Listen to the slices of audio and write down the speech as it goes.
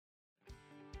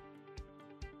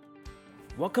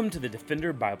Welcome to the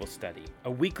Defender Bible Study,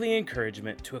 a weekly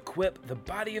encouragement to equip the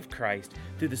body of Christ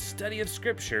through the study of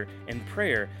Scripture and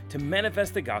prayer to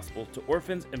manifest the gospel to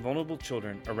orphans and vulnerable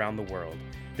children around the world.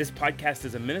 This podcast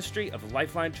is a ministry of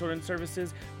Lifeline Children's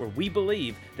Services where we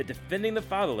believe that defending the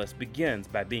fatherless begins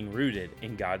by being rooted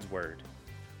in God's Word.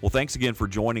 Well, thanks again for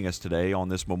joining us today on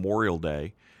this Memorial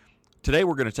Day. Today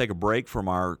we're going to take a break from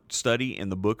our study in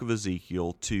the book of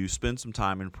Ezekiel to spend some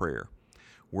time in prayer.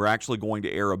 We're actually going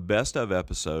to air a best of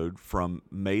episode from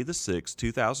May the 6th,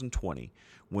 2020,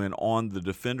 when on the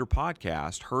Defender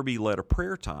podcast, Herbie led a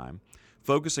prayer time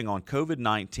focusing on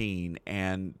COVID-19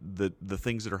 and the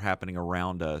things that are happening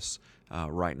around us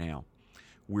right now.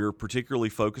 We're particularly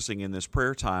focusing in this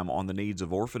prayer time on the needs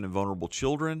of orphan and vulnerable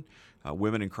children,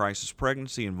 women in crisis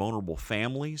pregnancy, and vulnerable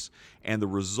families, and the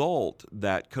result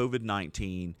that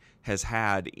COVID-19 has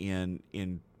had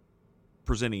in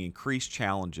presenting increased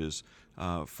challenges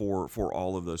for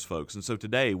all of those folks. And so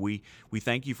today we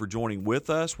thank you for joining with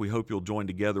us. We hope you'll join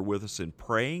together with us in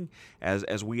praying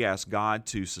as we ask God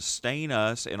to sustain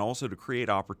us and also to create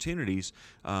opportunities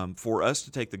for us to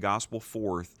take the gospel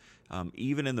forth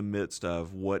even in the midst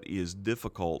of what is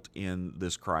difficult in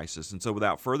this crisis. And so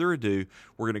without further ado,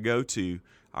 we're going to go to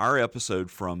our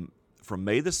episode from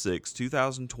May the 6th,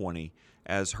 2020,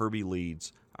 as Herbie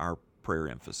leads our prayer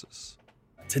emphasis.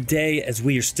 Today, as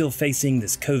we are still facing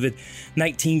this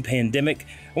COVID-19 pandemic,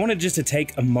 I wanted just to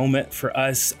take a moment for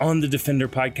us on the Defender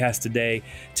podcast today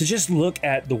to just look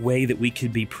at the way that we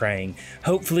could be praying.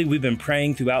 Hopefully, we've been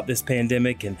praying throughout this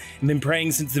pandemic and been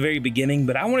praying since the very beginning,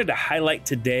 but I wanted to highlight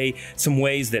today some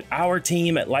ways that our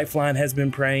team at Lifeline has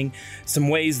been praying, some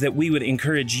ways that we would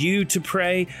encourage you to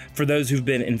pray for those who've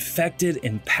been infected,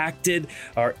 impacted,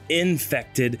 or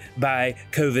infected by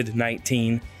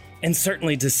COVID-19. And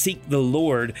certainly to seek the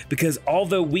Lord, because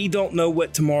although we don't know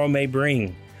what tomorrow may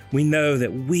bring, we know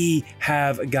that we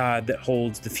have a God that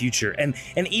holds the future. And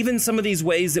even some of these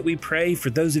ways that we pray for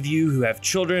those of you who have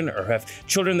children or have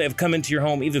children that have come into your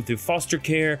home, either through foster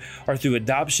care or through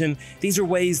adoption, these are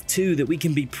ways too that we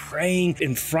can be praying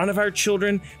in front of our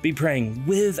children, be praying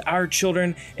with our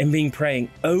children, and being praying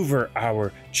over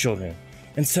our children.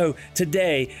 And so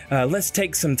today, let's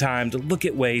take some time to look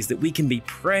at ways that we can be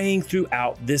praying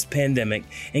throughout this pandemic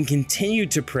and continue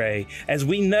to pray as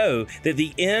we know that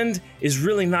the end is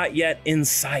really not yet in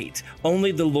sight.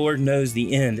 Only the Lord knows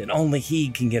the end and only He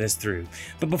can get us through.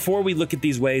 But before we look at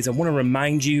these ways, I want to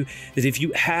remind you that if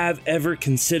you have ever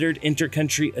considered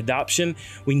intercountry adoption,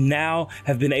 we now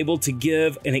have been able to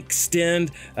give and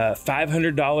extend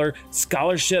 $500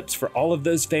 scholarships for all of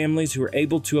those families who are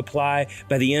able to apply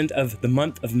by the end of the month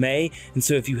of May. And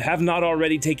so if you have not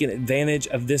already taken advantage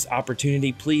of this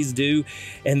opportunity, please do.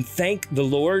 And thank the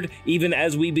Lord, even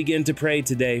as we begin to pray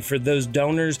today, for those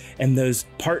donors and those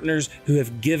partners who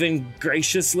have given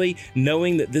graciously,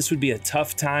 knowing that this would be a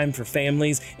tough time for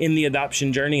families in the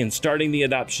adoption journey and starting the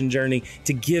adoption journey,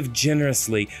 to give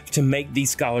generously to make these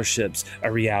scholarships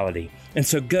a reality. And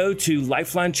so go to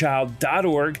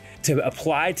lifelinechild.org to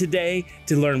apply today,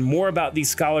 to learn more about these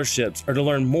scholarships, or to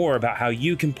learn more about how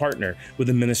you can partner with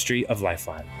the ministry of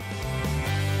Lifeline.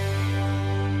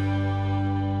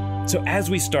 So as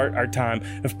we start our time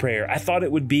of prayer, I thought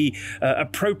it would be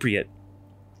appropriate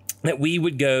that we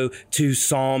would go to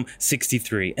Psalm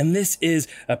 63. And this is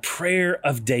a prayer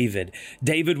of David.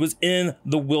 David was in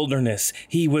the wilderness.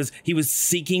 He was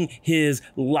seeking his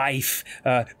life,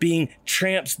 being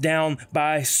tramped down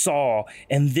by Saul.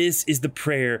 And this is the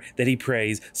prayer that he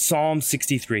prays. Psalm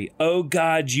 63. O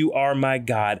God, you are my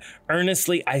God.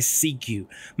 Earnestly I seek you.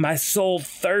 My soul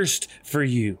thirsts for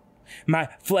you. My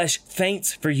flesh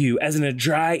faints for you as in a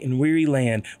dry and weary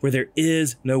land where there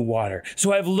is no water.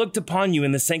 So I have looked upon you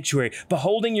in the sanctuary,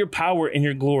 beholding your power and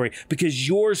your glory, because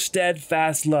your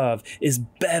steadfast love is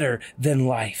better than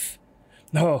life.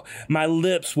 Oh, my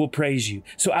lips will praise you.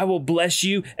 So I will bless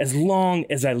you as long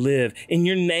as I live. In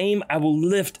your name, I will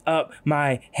lift up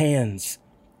my hands.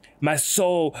 My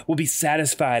soul will be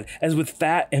satisfied as with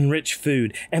fat and rich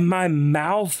food, and my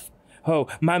mouth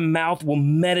will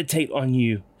meditate on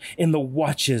you in the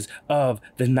watches of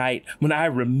the night when I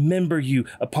remember you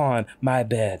upon my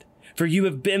bed. For you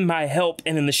have been my help,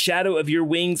 and in the shadow of your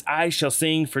wings I shall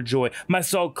sing for joy. My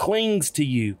soul clings to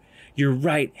you. Your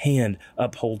right hand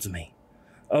upholds me.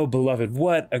 Oh, beloved,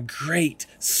 what a great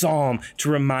psalm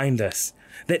to remind us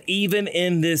that even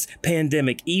in this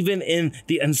pandemic, even in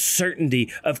the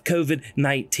uncertainty of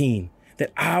COVID-19,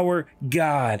 that our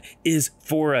God is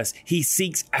for us. He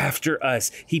seeks after us.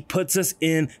 He puts us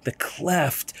in the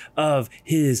cleft of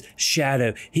his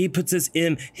shadow. He puts us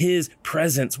in his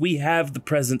presence. We have the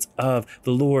presence of the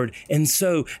Lord. And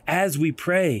so as we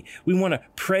pray, we want to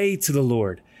pray to the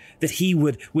Lord that he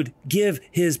would give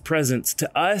his presence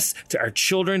to us, to our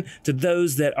children, to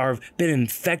those that have been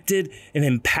infected and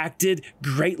impacted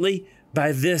greatly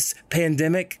by this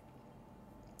pandemic,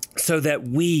 so that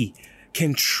we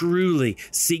can truly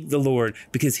seek the Lord,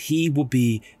 because he will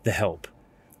be the help.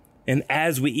 And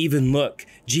as we even look,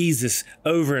 Jesus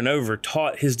over and over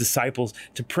taught his disciples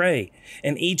to pray.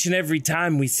 And each and every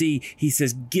time we see, he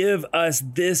says, give us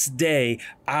this day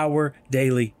our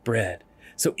daily bread.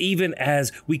 So even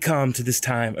as we come to this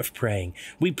time of praying,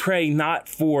 we pray not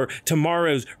for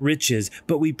tomorrow's riches,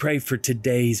 but we pray for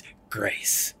today's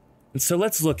grace. And so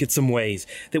let's look at some ways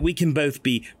that we can both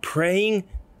be praying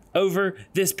over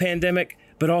this pandemic,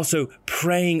 but also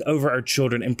praying over our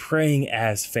children and praying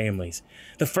as families.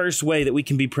 The first way that we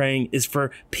can be praying is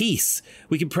for peace.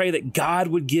 We can pray that God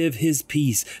would give his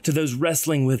peace to those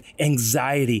wrestling with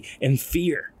anxiety and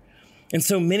fear. And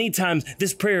so many times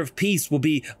this prayer of peace will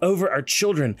be over our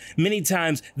children. Many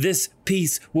times this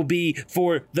peace will be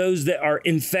for those that are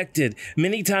infected.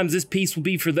 Many times this peace will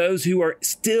be for those who are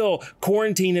still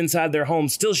quarantined inside their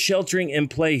homes, still sheltering in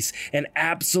place and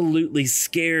absolutely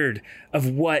scared of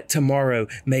what tomorrow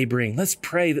may bring. Let's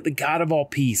pray that the God of all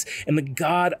peace and the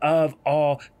God of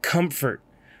all comfort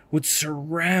would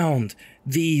surround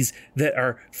these that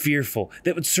are fearful,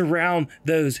 that would surround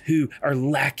those who are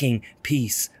lacking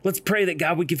peace. Let's pray that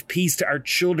God would give peace to our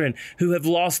children who have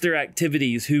lost their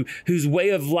activities, whose way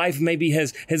of life maybe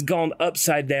has gone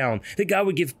upside down, that God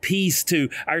would give peace to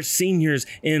our seniors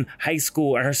in high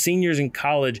school, our seniors in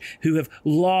college who have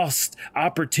lost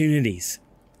opportunities.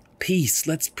 Peace.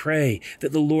 Let's pray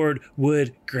that the Lord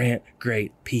would grant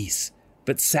great peace.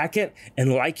 But second,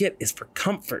 and like it, is for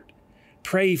comfort.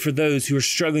 Pray for those who are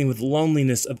struggling with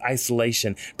loneliness of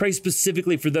isolation. Pray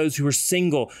specifically for those who are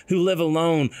single, who live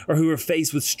alone, or who are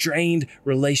faced with strained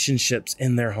relationships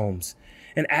in their homes.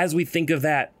 And as we think of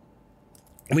that,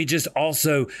 we just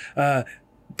also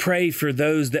pray for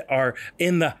those that are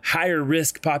in the higher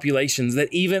risk populations,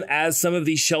 that even as some of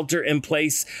these shelter in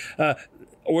place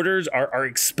orders are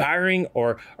expiring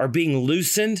or are being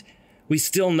loosened, we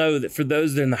still know that for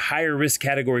those that are in the higher risk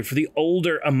category, for the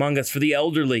older among us, for the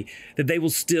elderly, that they will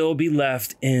still be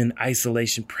left in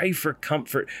isolation. Pray for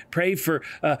comfort. Pray for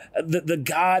the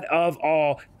God of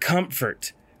all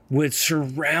comfort would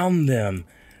surround them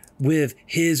with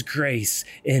his grace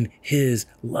and his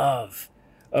love.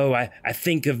 Oh, I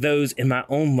think of those in my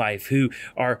own life who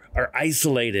are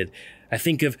isolated. I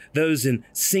think of those in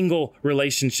single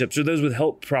relationships, or those with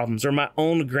health problems, or my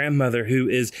own grandmother who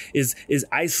is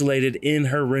isolated in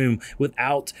her room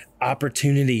without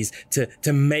opportunities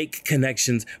to make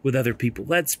connections with other people.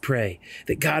 Let's pray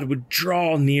that God would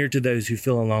draw near to those who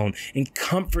feel alone and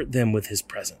comfort them with his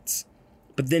presence.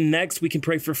 But then next we can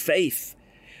pray for faith.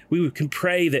 We can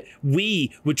pray that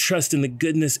we would trust in the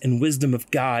goodness and wisdom of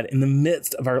God in the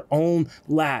midst of our own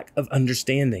lack of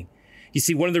understanding. You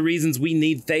see, one of the reasons we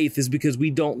need faith is because we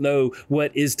don't know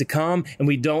what is to come, and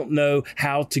we don't know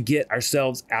how to get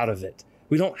ourselves out of it.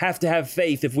 We don't have to have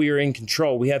faith if we are in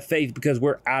control. We have faith because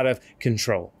we're out of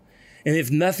control. And if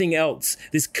nothing else,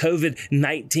 this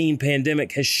COVID-19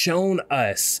 pandemic has shown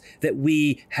us that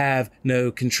we have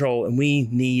no control, and we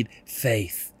need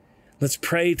faith. Let's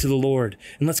pray to the Lord,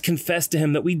 and let's confess to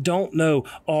him that we don't know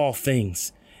all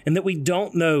things, and that we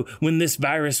don't know when this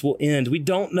virus will end. We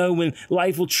don't know when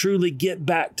life will truly get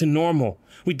back to normal.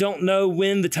 We don't know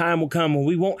when the time will come when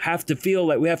we won't have to feel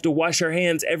like we have to wash our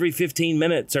hands every 15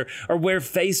 minutes or wear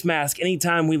face masks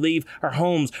anytime we leave our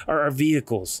homes or our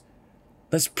vehicles.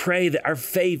 Let's pray that our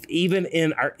faith, even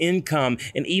in our income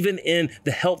and even in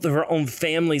the health of our own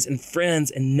families and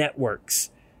friends and networks,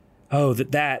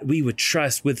 that we would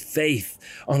trust with faith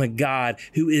on a God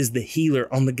who is the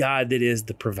healer, on the God that is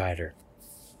the provider.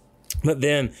 But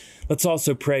then let's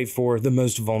also pray for the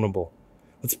most vulnerable.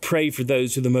 Let's pray for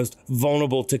those who are the most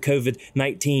vulnerable to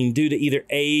COVID-19 due to either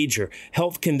age or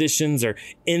health conditions or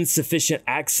insufficient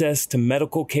access to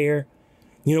medical care.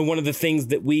 You know, one of the things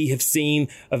that we have seen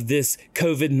of this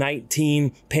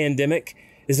COVID-19 pandemic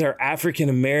is that our African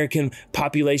American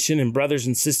population and brothers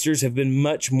and sisters have been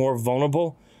much more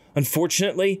vulnerable.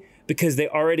 Unfortunately, because they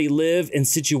already live in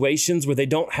situations where they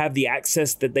don't have the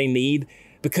access that they need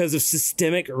because of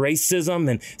systemic racism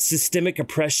and systemic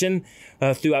oppression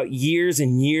throughout years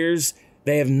and years.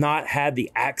 They have not had the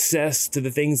access to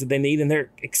the things that they need, and they're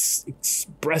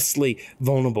expressly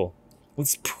vulnerable.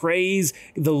 Let's praise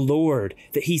the Lord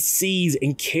that he sees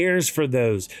and cares for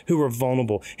those who are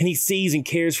vulnerable, and he sees and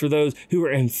cares for those who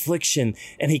are in affliction,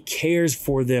 and he cares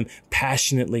for them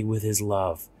passionately with his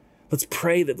love. Let's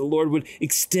pray that the Lord would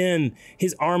extend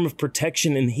his arm of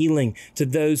protection and healing to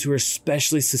those who are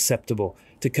especially susceptible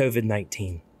to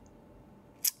COVID-19.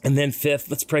 And then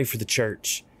fifth, let's pray for the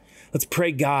church. Let's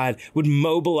pray God would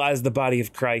mobilize the body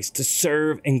of Christ to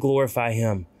serve and glorify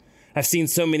him. I've seen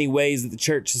so many ways that the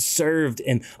church has served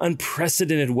in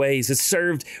unprecedented ways, has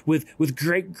served with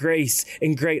great grace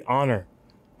and great honor.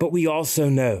 But we also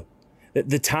know that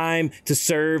the time to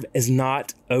serve is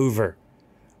not over.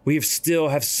 We still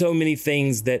have so many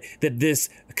things that this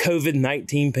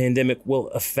COVID-19 pandemic will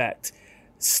affect.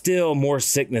 Still more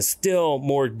sickness, still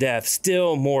more death,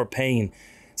 still more pain,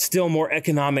 still more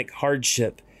economic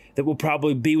hardship that will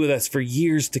probably be with us for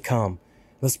years to come.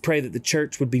 Let's pray that the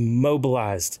church would be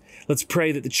mobilized. Let's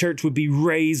pray that the church would be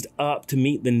raised up to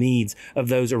meet the needs of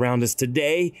those around us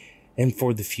today and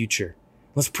for the future.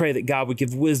 Let's pray that God would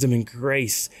give wisdom and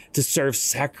grace to serve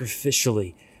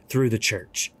sacrificially through the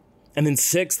church. And then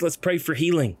sixth, let's pray for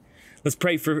healing. Let's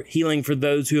pray for healing for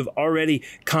those who have already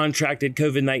contracted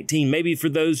COVID-19, maybe for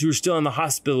those who are still in the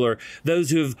hospital or those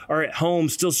who are at home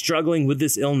still struggling with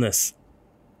this illness.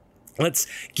 Let's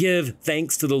give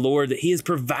thanks to the Lord that he has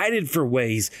provided for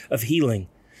ways of healing,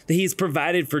 that he has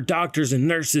provided for doctors and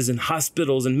nurses and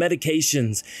hospitals and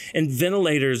medications and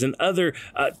ventilators and other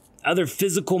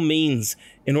physical means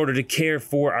in order to care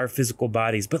for our physical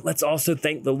bodies. But let's also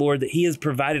thank the Lord that he has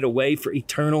provided a way for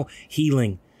eternal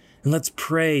healing. And let's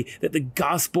pray that the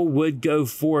gospel would go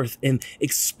forth in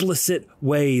explicit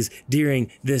ways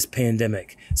during this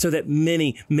pandemic so that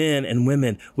many men and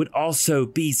women would also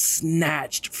be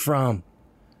snatched from,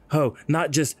 not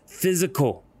just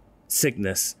physical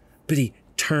sickness, but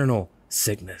eternal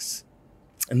sickness.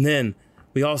 And then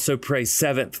we also pray,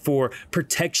 seventh, for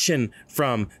protection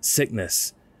from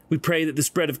sickness. We pray that the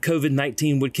spread of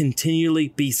COVID-19 would continually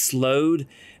be slowed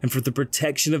and for the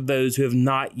protection of those who have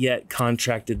not yet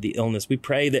contracted the illness. We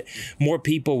pray that more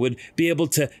people would be able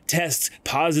to test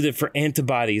positive for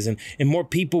antibodies and more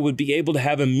people would be able to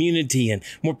have immunity and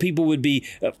more people would be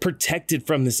protected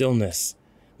from this illness.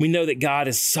 We know that God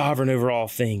is sovereign over all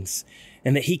things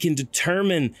and that he can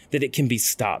determine that it can be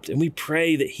stopped. And we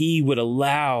pray that he would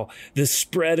allow the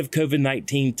spread of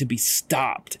COVID-19 to be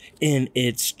stopped in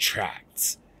its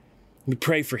tracks. We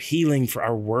pray for healing for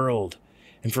our world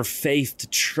and for faith to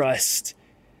trust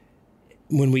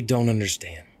when we don't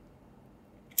understand.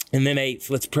 And then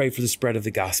eighth, let's pray for the spread of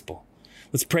the gospel.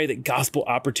 Let's pray that gospel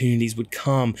opportunities would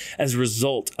come as a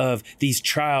result of these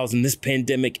trials and this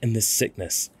pandemic and this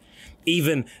sickness.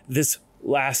 Even this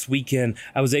last weekend,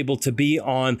 I was able to be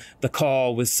on the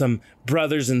call with some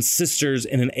brothers and sisters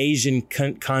in an Asian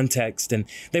context, and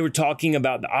they were talking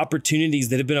about the opportunities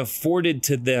that have been afforded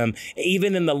to them,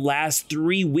 even in the last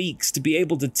 3 weeks, to be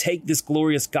able to take this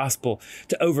glorious gospel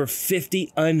to over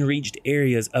 50 unreached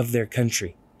areas of their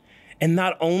country. And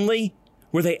not only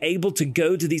were they able to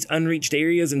go to these unreached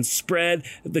areas and spread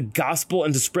the gospel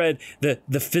and to spread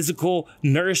the physical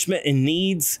nourishment and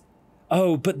needs,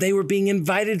 but they were being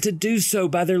invited to do so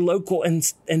by their local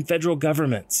and federal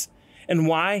governments. And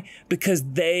why?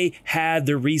 Because they had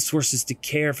the resources to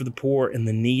care for the poor and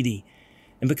the needy.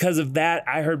 And because of that,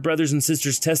 I heard brothers and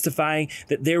sisters testifying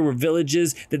that there were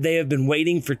villages that they have been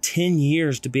waiting for 10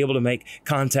 years to be able to make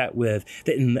contact with,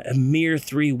 that in a mere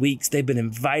 3 weeks, they've been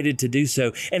invited to do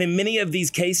so. And in many of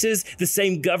these cases, the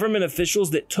same government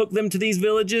officials that took them to these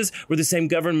villages were the same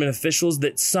government officials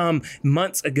that some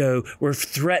months ago were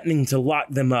threatening to lock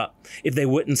them up if they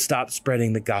wouldn't stop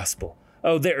spreading the gospel.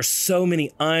 There are so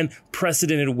many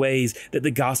unprecedented ways that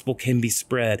the gospel can be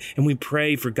spread. And we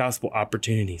pray for gospel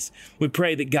opportunities. We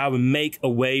pray that God would make a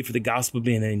way for the gospel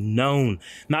being known,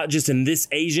 not just in this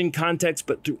Asian context,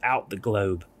 but throughout the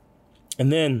globe.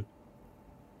 And then,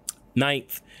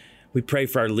 ninth, we pray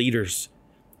for our leaders.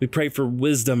 We pray for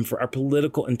wisdom for our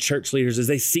political and church leaders as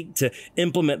they seek to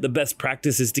implement the best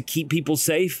practices to keep people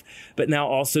safe, but now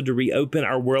also to reopen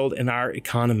our world and our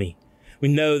economy. We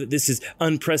know that this is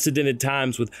unprecedented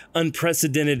times with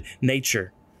unprecedented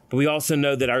nature, but we also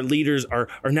know that our leaders are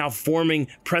now forming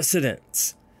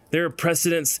precedents. There are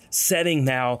precedents setting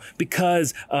now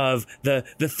because of the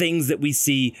things that we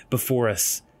see before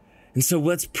us. And so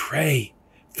let's pray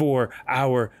for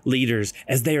our leaders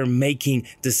as they are making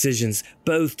decisions,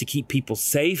 both to keep people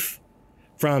safe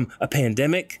from a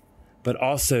pandemic, but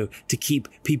also to keep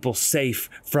people safe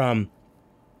from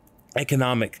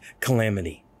economic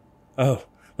calamity.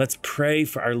 Let's pray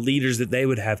for our leaders that they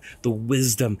would have the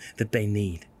wisdom that they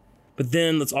need. But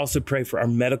then let's also pray for our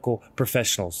medical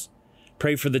professionals.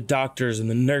 Pray for the doctors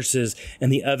and the nurses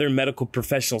and the other medical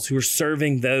professionals who are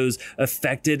serving those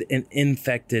affected and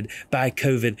infected by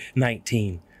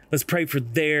COVID-19. Let's pray for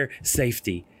their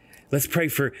safety. Let's pray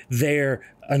for their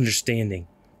understanding.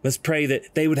 Let's pray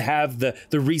that they would have the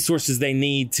resources they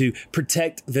need to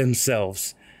protect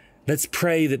themselves. Let's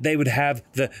pray that they would have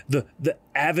the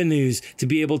avenues to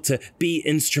be able to be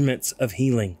instruments of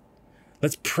healing.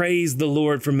 Let's praise the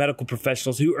Lord for medical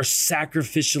professionals who are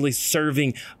sacrificially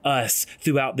serving us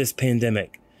throughout this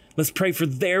pandemic. Let's pray for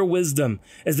their wisdom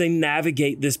as they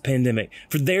navigate this pandemic,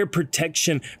 for their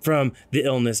protection from the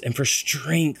illness, and for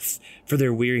strength for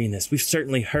their weariness. We've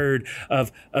certainly heard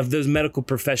of those medical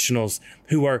professionals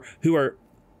who are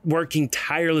working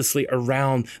tirelessly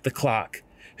around the clock,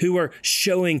 who are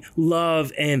showing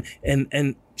love and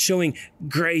showing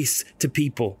grace to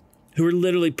people, who are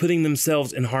literally putting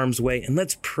themselves in harm's way. And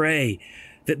let's pray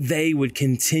that they would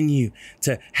continue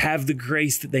to have the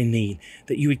grace that they need,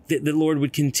 that the Lord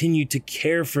would continue to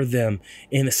care for them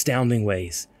in astounding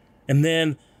ways. And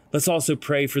then let's also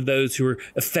pray for those who are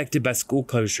affected by school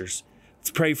closures.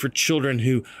 Let's pray for children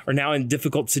who are now in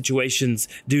difficult situations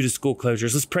due to school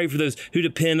closures. Let's pray for those who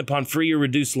depend upon free or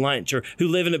reduced lunch, or who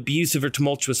live in abusive or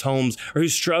tumultuous homes, or who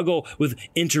struggle with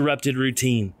interrupted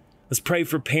routine. Let's pray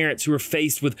for parents who are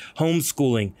faced with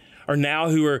homeschooling, or now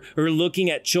who are looking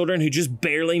at children who just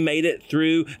barely made it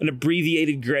through an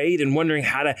abbreviated grade and wondering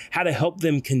how to help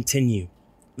them continue.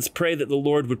 Let's pray that the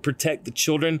Lord would protect the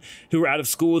children who are out of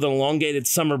school with an elongated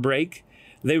summer break.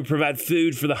 They would provide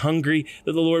food for the hungry,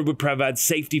 that the Lord would provide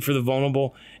safety for the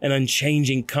vulnerable, and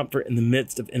unchanging comfort in the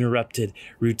midst of interrupted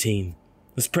routine.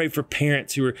 Let's pray for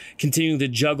parents who are continuing to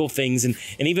juggle things, and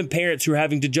even parents who are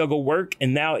having to juggle work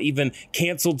and now even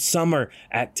canceled summer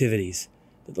activities.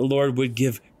 That the Lord would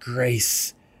give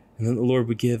grace, and that the Lord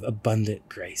would give abundant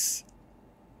grace.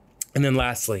 And then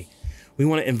lastly, we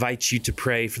want to invite you to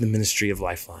pray for the ministry of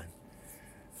Lifeline.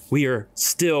 We are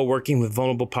still working with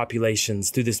vulnerable populations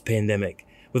through this pandemic,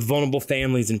 with vulnerable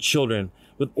families and children,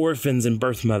 with orphans and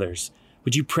birth mothers.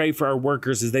 Would you pray for our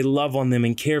workers as they love on them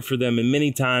and care for them, and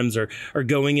many times are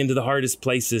going into the hardest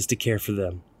places to care for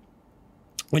them?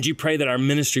 Would you pray that our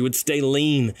ministry would stay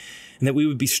lean and that we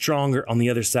would be stronger on the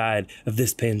other side of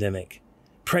this pandemic?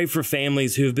 Pray for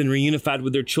families who have been reunified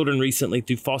with their children recently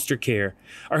through foster care,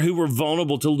 or who were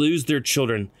vulnerable to lose their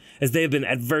children as they have been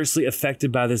adversely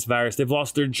affected by this virus. They've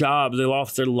lost their jobs, they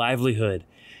lost their livelihood.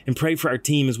 And pray for our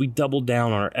team as we double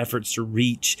down on our efforts to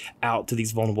reach out to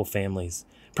these vulnerable families.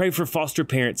 Pray for foster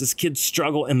parents as kids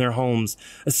struggle in their homes,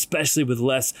 especially with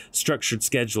less structured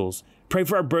schedules. Pray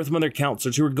for our birth mother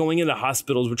counselors who are going into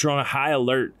hospitals, which are on a high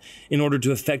alert in order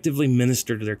to effectively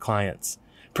minister to their clients.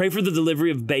 Pray for the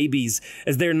delivery of babies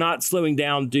as they're not slowing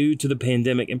down due to the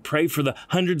pandemic, and pray for the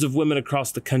hundreds of women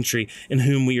across the country in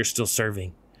whom we are still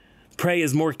serving. Pray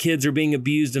as more kids are being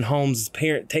abused in homes, as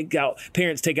parents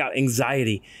take out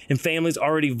anxiety, and families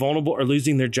already vulnerable are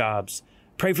losing their jobs.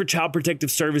 Pray for Child Protective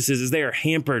Services as they are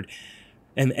hampered,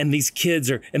 and these kids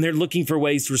they're looking for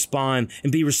ways to respond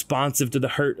and be responsive to the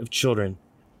hurt of children.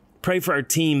 Pray for our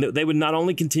team that they would not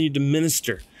only continue to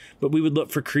minister, but we would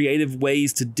look for creative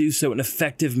ways to do so and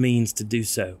effective means to do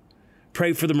so.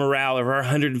 Pray for the morale of our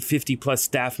 150 plus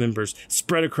staff members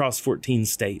spread across 14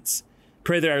 states.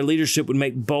 Pray that our leadership would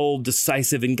make bold,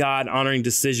 decisive, and God-honoring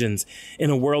decisions in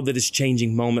a world that is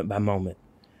changing moment by moment.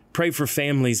 Pray for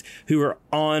families who are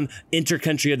on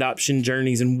intercountry adoption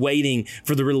journeys and waiting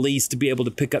for the release to be able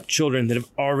to pick up children that have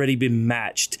already been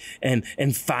matched and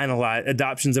finalized.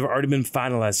 Adoptions have already been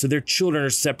finalized, so their children are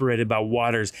separated by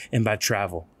waters and by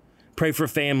travel. Pray for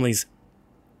families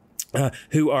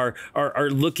who are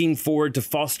looking forward to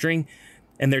fostering,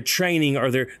 and their training or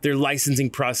their licensing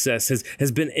process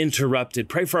has been interrupted.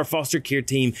 Pray for our foster care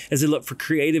team as they look for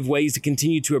creative ways to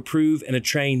continue to approve and to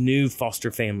train new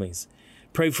foster families.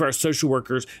 Pray for our social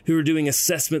workers who are doing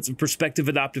assessments of prospective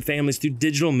adoptive families through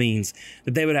digital means,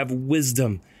 that they would have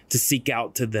wisdom to seek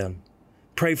out to them.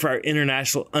 Pray for our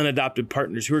international unadopted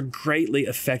partners who are greatly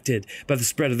affected by the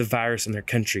spread of the virus in their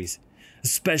countries,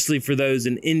 especially for those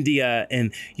in India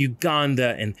and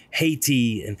Uganda and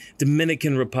Haiti and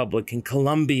Dominican Republic and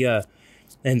Colombia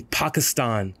and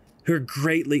Pakistan, who are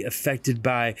greatly affected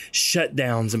by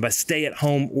shutdowns and by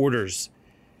stay-at-home orders,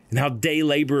 and how day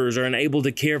laborers are unable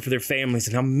to care for their families,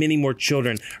 and how many more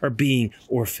children are being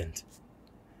orphaned.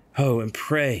 Oh, and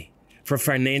pray for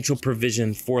financial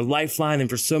provision for Lifeline and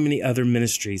for so many other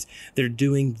ministries that are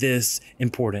doing this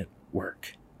important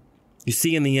work. You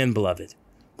see, in the end, beloved,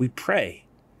 we pray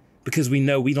because we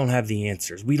know we don't have the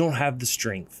answers. We don't have the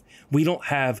strength. We don't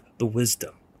have the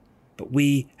wisdom, but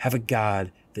we have a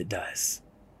God that does.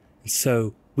 And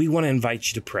so we want to invite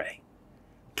you to pray.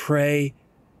 Pray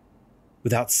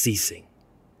without ceasing.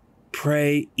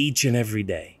 Pray each and every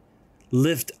day.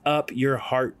 Lift up your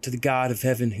heart to the God of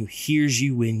heaven who hears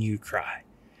you when you cry.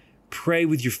 Pray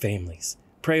with your families.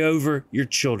 Pray over your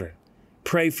children.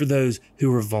 Pray for those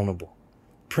who are vulnerable.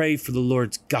 Pray for the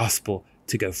Lord's gospel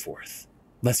to go forth.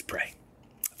 Let's pray.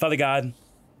 Father God,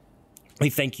 we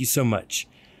thank you so much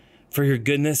for your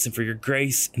goodness and for your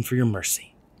grace and for your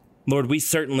mercy. Lord, we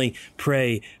certainly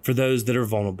pray for those that are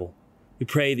vulnerable. We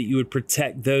pray that you would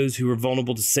protect those who are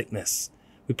vulnerable to sickness.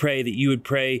 We pray that you would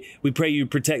you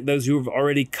would protect those who have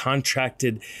already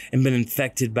contracted and been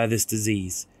infected by this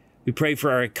disease. We pray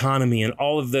for our economy and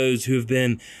all of those who have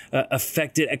been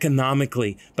affected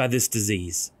economically by this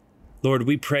disease. Lord,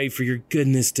 we pray for your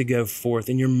goodness to go forth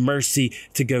and your mercy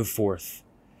to go forth.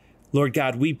 Lord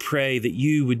God, we pray that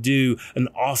you would do an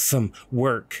awesome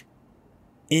work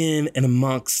in and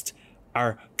amongst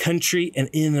our country and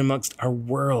in and amongst our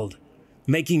world,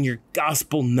 making your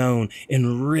gospel known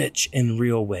in rich and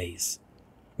real ways.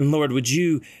 And Lord, would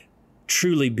you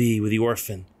truly be with the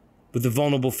orphan, with the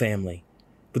vulnerable family,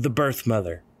 with the birth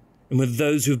mother, and with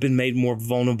those who have been made more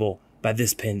vulnerable by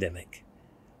this pandemic?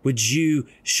 Would you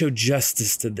show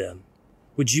justice to them?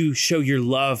 Would you show your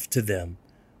love to them?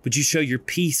 Would you show your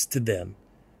peace to them?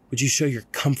 Would you show your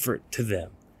comfort to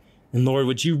them? And Lord,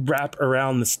 would you wrap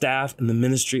around the staff and the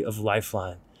ministry of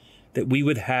Lifeline, that we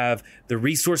would have the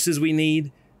resources we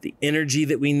need, the energy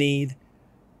that we need,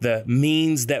 the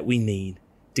means that we need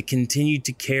to continue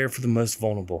to care for the most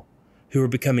vulnerable, who are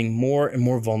becoming more and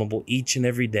more vulnerable each and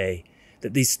every day,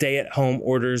 that these stay-at-home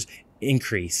orders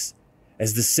increase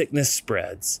as the sickness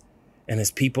spreads and as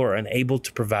people are unable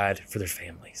to provide for their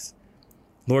families.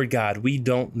 Lord God, we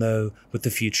don't know what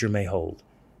the future may hold,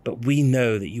 but we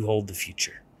know that you hold the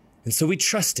future. And so we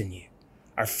trust in you.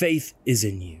 Our faith is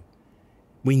in you.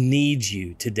 We need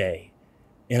you today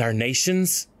in our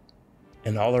nations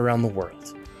and all around the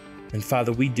world. And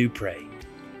Father, we do pray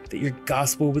that your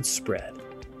gospel would spread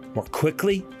more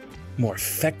quickly, more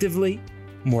effectively,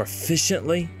 more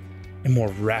efficiently, and more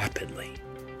rapidly.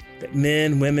 That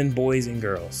men, women, boys, and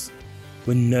girls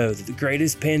would know that the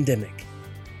greatest pandemic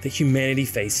that humanity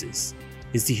faces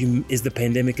is the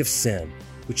pandemic of sin,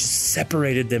 which has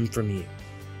separated them from you.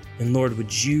 And Lord,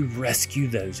 would you rescue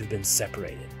those who've been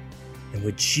separated? And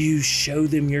would you show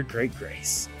them your great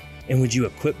grace? And would you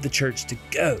equip the church to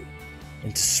go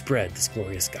and to spread this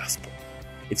glorious gospel?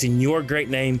 It's in your great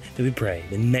name that we pray,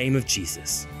 in the name of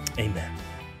Jesus. Amen.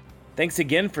 Thanks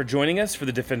again for joining us for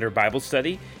the Defender Bible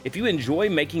Study. If you enjoy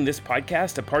making this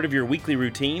podcast a part of your weekly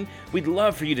routine, we'd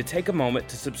love for you to take a moment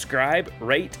to subscribe,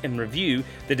 rate, and review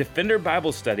the Defender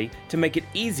Bible Study to make it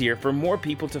easier for more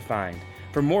people to find.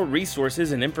 For more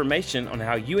resources and information on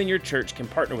how you and your church can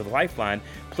partner with Lifeline,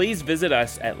 please visit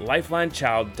us at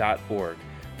lifelinechild.org.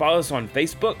 Follow us on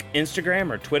Facebook, Instagram,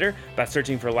 or Twitter by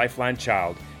searching for Lifeline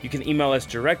Child. You can email us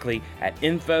directly at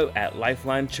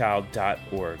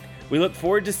info@lifelinechild.org. We look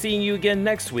forward to seeing you again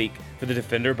next week for the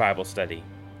Defender Bible Study.